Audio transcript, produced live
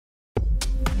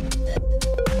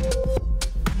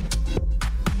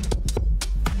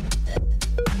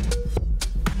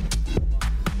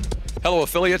Hello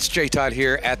affiliates, Jay Todd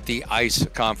here at the ICE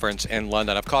conference in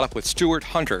London. I've caught up with Stuart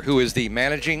Hunter, who is the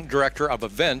Managing Director of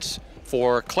Events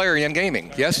for Clarion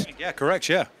Gaming, yes? Yeah, correct,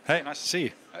 yeah. Hey, nice to see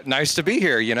you. Nice to be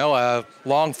here, you know, a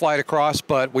long flight across,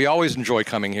 but we always enjoy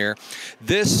coming here.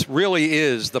 This really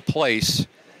is the place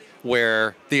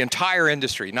where the entire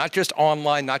industry, not just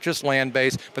online, not just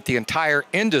land-based, but the entire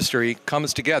industry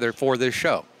comes together for this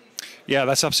show. Yeah,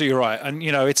 that's absolutely right. And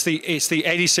you know, it's the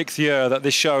 86th year that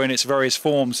this show in its various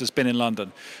forms has been in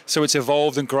London. So it's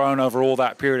evolved and grown over all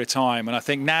that period of time. And I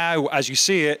think now, as you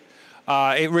see it,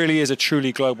 it really is a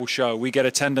truly global show. We get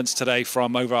attendance today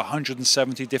from over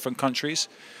 170 different countries.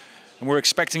 And we're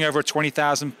expecting over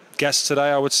 20,000 guests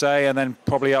today, I would say, and then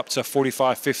probably up to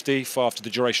 45, 50 for after the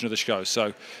duration of the show.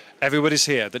 So everybody's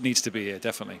here that needs to be here,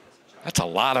 definitely. That's a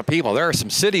lot of people. There are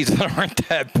some cities that aren't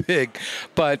that big,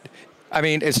 but I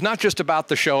mean, it's not just about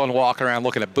the show and walking around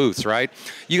looking at booths, right?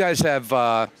 You guys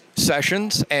have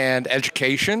sessions and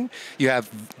education. You have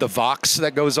the Vox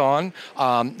that goes on,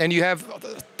 and you have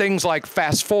things like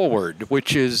Fast Forward,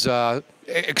 which is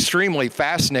extremely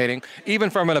fascinating, even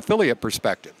from an affiliate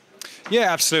perspective.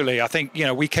 Yeah, absolutely. I think, you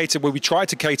know, we try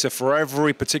to cater for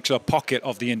every particular pocket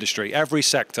of the industry, every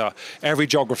sector, every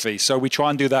geography. So we try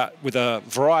and do that with a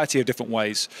variety of different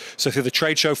ways. So through the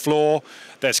trade show floor,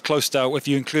 there's close to, if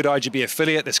you include IGB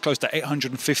affiliate, there's close to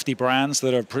 850 brands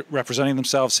that are representing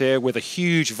themselves here with a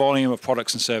huge volume of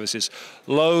products and services.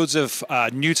 Loads of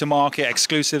new to market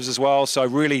exclusives as well. So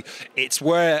really, it's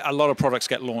where a lot of products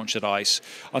get launched at ICE.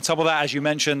 On top of that, as you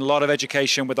mentioned, a lot of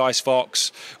education with ICE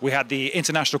Vox. We had the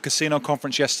International Casino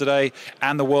Conference yesterday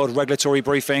and the World Regulatory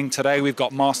Briefing. Today we've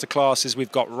got masterclasses,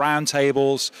 we've got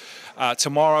roundtables.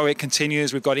 Tomorrow it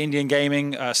continues. We've got Indian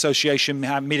Gaming Association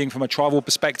meeting from a tribal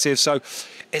perspective. So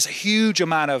it's a huge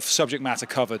amount of subject matter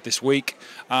covered this week.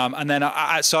 And then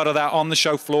outside of that, on the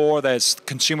show floor, there's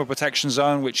Consumer Protection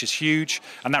Zone, which is huge.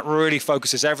 And that really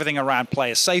focuses everything around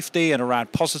player safety and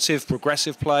around positive,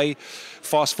 progressive play.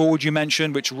 Fast Forward, you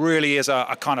mentioned, which really is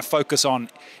a kind of focus on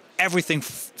everything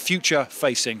future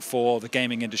facing for the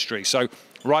gaming industry. So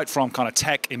right from kind of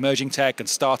tech, emerging tech and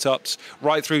startups,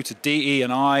 right through to DE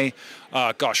and I,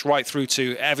 right through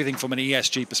to everything from an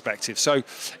ESG perspective. So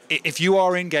if you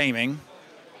are in gaming,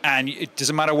 and it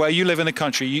doesn't matter where you live in the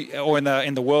country or in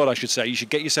the world, I should say, you should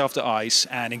get yourself to ICE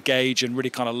and engage and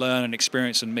really kind of learn and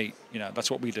experience and meet. You know,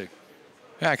 that's what we do.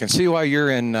 Yeah, I can see why you're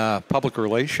in public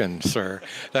relations, sir.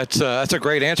 That's a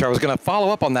great answer. I was going to follow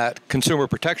up on that consumer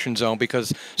protection zone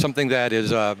because something that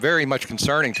is very much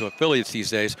concerning to affiliates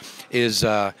these days is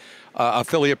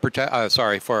player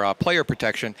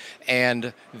protection,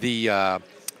 and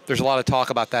there's a lot of talk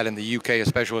about that in the UK,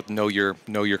 especially with know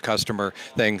your customer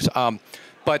things.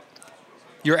 But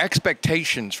your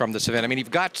expectations from this event, I mean,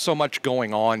 you've got so much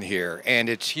going on here, and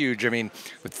it's huge. I mean,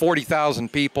 with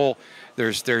 40,000 people,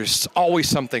 there's always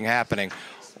something happening.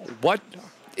 What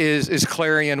is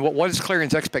Clarion? What is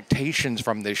Clarion's expectations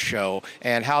from this show,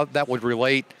 and how that would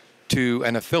relate to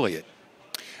an affiliate?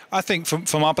 I think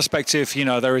from our perspective, you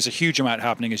know, there is a huge amount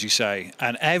happening, as you say,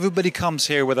 and everybody comes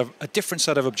here with a different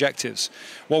set of objectives.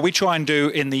 What we try and do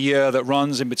in the year that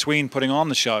runs in between putting on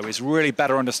the show is really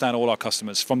better understand all our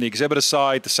customers, from the exhibitor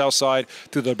side, the sell side,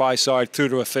 through the buy side, through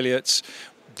to affiliates.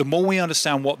 The more we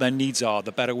understand what their needs are,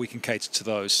 the better we can cater to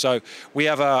those. So we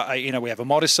have we have a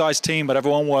modest-sized team, but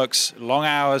everyone works long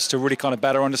hours to really kind of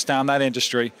better understand that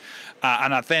industry.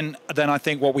 And then I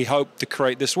think what we hope to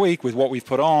create this week with what we've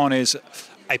put on is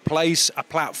a place, a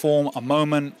platform, a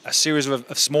moment, a series of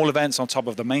small events on top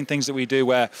of the main things that we do,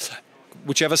 where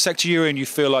whichever sector you're in, you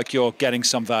feel like you're getting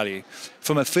some value.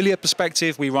 From an affiliate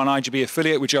perspective, we run IGB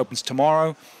Affiliate, which opens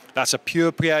tomorrow. That's a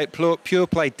pure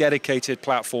play dedicated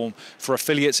platform for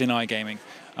affiliates in iGaming.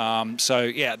 So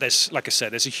yeah, like I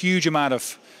said, there's a huge amount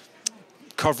of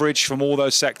coverage from all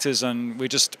those sectors, and we're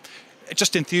just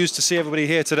enthused to see everybody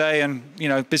here today, and you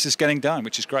know, business getting done,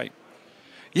 which is great.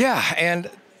 Yeah, and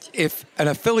if an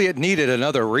affiliate needed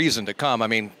another reason to come, I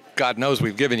mean, God knows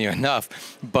we've given you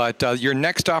enough, but your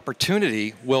next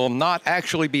opportunity will not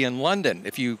actually be in London.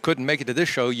 If you couldn't make it to this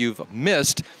show, you've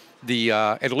missed the,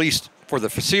 at least for the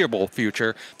foreseeable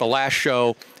future, the last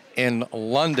show in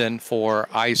London for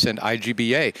ICE and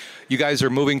IGBA. You guys are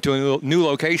moving to a new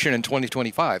location in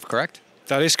 2025, correct?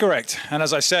 That is correct. And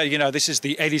as I said, this is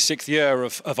the 86th year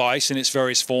of ICE in its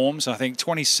various forms. I think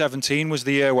 2017 was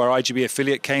the year where IGB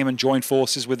Affiliate came and joined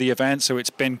forces with the event, so it's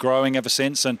been growing ever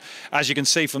since. And as you can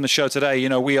see from the show today,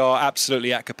 we are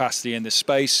absolutely at capacity in this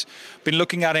space. Been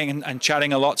looking at it and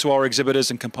chatting a lot to our exhibitors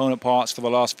and component parts for the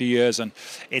last few years, and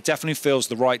it definitely feels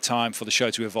the right time for the show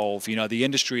to evolve. The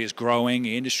industry is growing,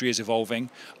 the industry is evolving.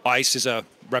 ICE is a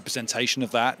representation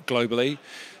of that globally.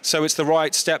 So it's the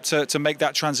right step to make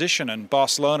that transition. And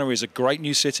Barcelona is a great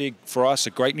new city for us,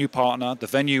 a great new partner. The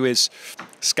venue is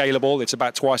scalable. It's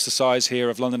about twice the size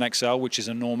here of London XL, which is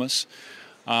enormous.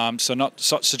 So not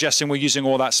suggesting we're using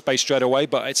all that space straight away,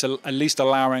 but it's at least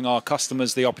allowing our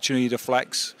customers the opportunity to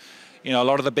flex. A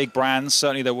lot of the big brands,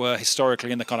 certainly that were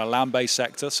historically in the kind of land-based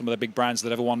sector, some of the big brands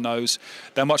that everyone knows,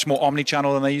 they're much more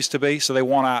omni-channel than they used to be. So they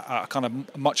want a kind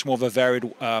of much more of a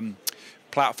varied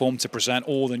platform to present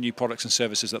all the new products and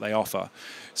services that they offer.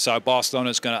 So Barcelona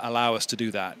is going to allow us to do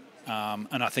that.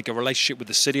 And I think a relationship with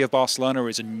the city of Barcelona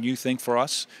is a new thing for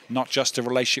us, not just a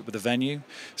relationship with the venue.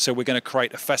 So we're going to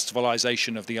create a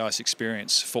festivalization of the ICE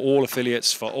experience for all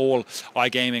affiliates, for all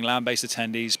iGaming, land-based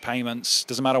attendees, payments,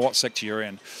 doesn't matter what sector you're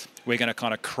in. We're going to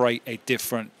kind of create a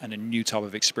different and a new type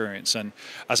of experience. And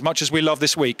as much as we love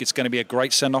this week, it's going to be a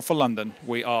great send-off for London.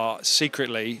 We are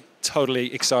secretly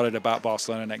totally excited about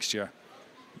Barcelona next year.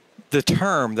 The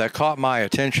term that caught my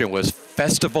attention was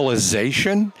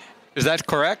festivalization. Is that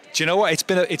correct? Do you know what?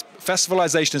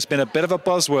 Festivalization has been a bit of a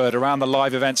buzzword around the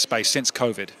live event space since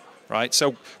COVID, right?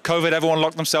 So COVID, everyone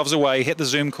locked themselves away, hit the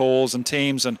Zoom calls and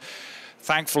Teams, and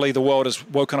thankfully the world has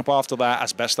woken up after that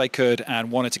as best they could and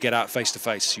wanted to get out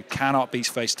face-to-face. You cannot beat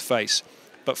face-to-face.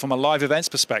 But from a live events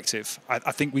perspective,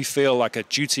 I think we feel like a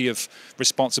duty of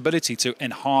responsibility to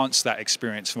enhance that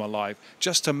experience from a live,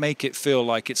 just to make it feel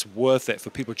like it's worth it for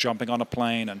people jumping on a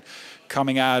plane and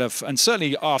coming out of, and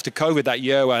certainly after COVID that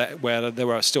year where there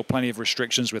were still plenty of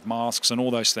restrictions with masks and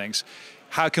all those things,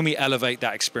 how can we elevate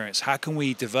that experience? How can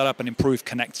we develop and improve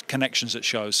connections at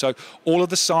shows? So all of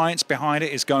the science behind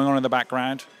it is going on in the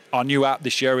background. Our new app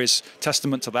this year is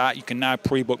testament to that. You can now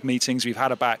pre-book meetings. We've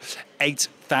had about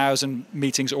 8,000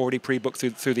 meetings already pre-booked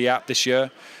through the app this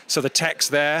year. So the tech's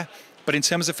there. But in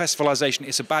terms of festivalization,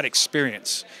 it's about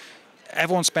experience.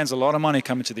 Everyone spends a lot of money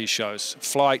coming to these shows,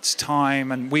 flights,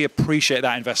 time, and we appreciate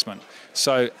that investment.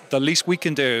 So the least we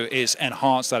can do is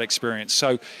enhance that experience.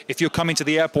 So if you're coming to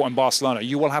the airport in Barcelona,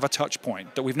 you will have a touch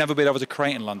point that we've never been able to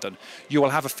create in London. You will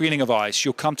have a feeling of ICE.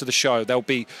 You'll come to the show. There'll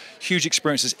be huge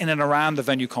experiences in and around the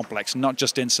venue complex, not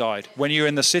just inside. When you're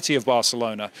in the city of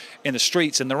Barcelona, in the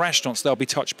streets, in the restaurants, there'll be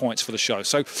touch points for the show.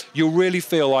 So you'll really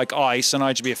feel like ICE and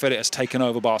IGB Affiliate has taken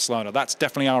over Barcelona. That's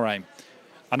definitely our aim.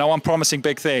 I know I'm promising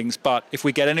big things, but if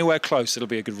we get anywhere close, it'll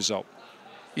be a good result.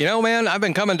 Man, I've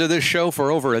been coming to this show for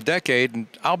over a decade, and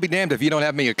I'll be damned if you don't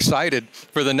have me excited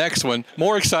for the next one.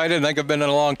 More excited than I think I've been in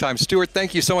a long time. Stuart,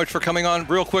 thank you so much for coming on.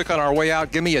 Real quick on our way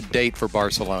out, give me a date for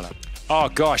Barcelona. Oh,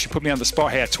 gosh, you put me on the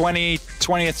spot here.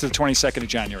 20th to the 22nd of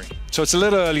January. So it's a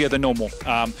little earlier than normal,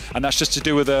 and that's just to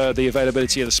do with the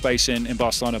availability of the space in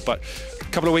Barcelona. But a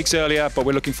couple of weeks earlier, but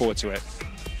we're looking forward to it.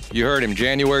 You heard him,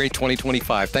 January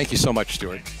 2025. Thank you so much,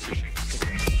 Stuart.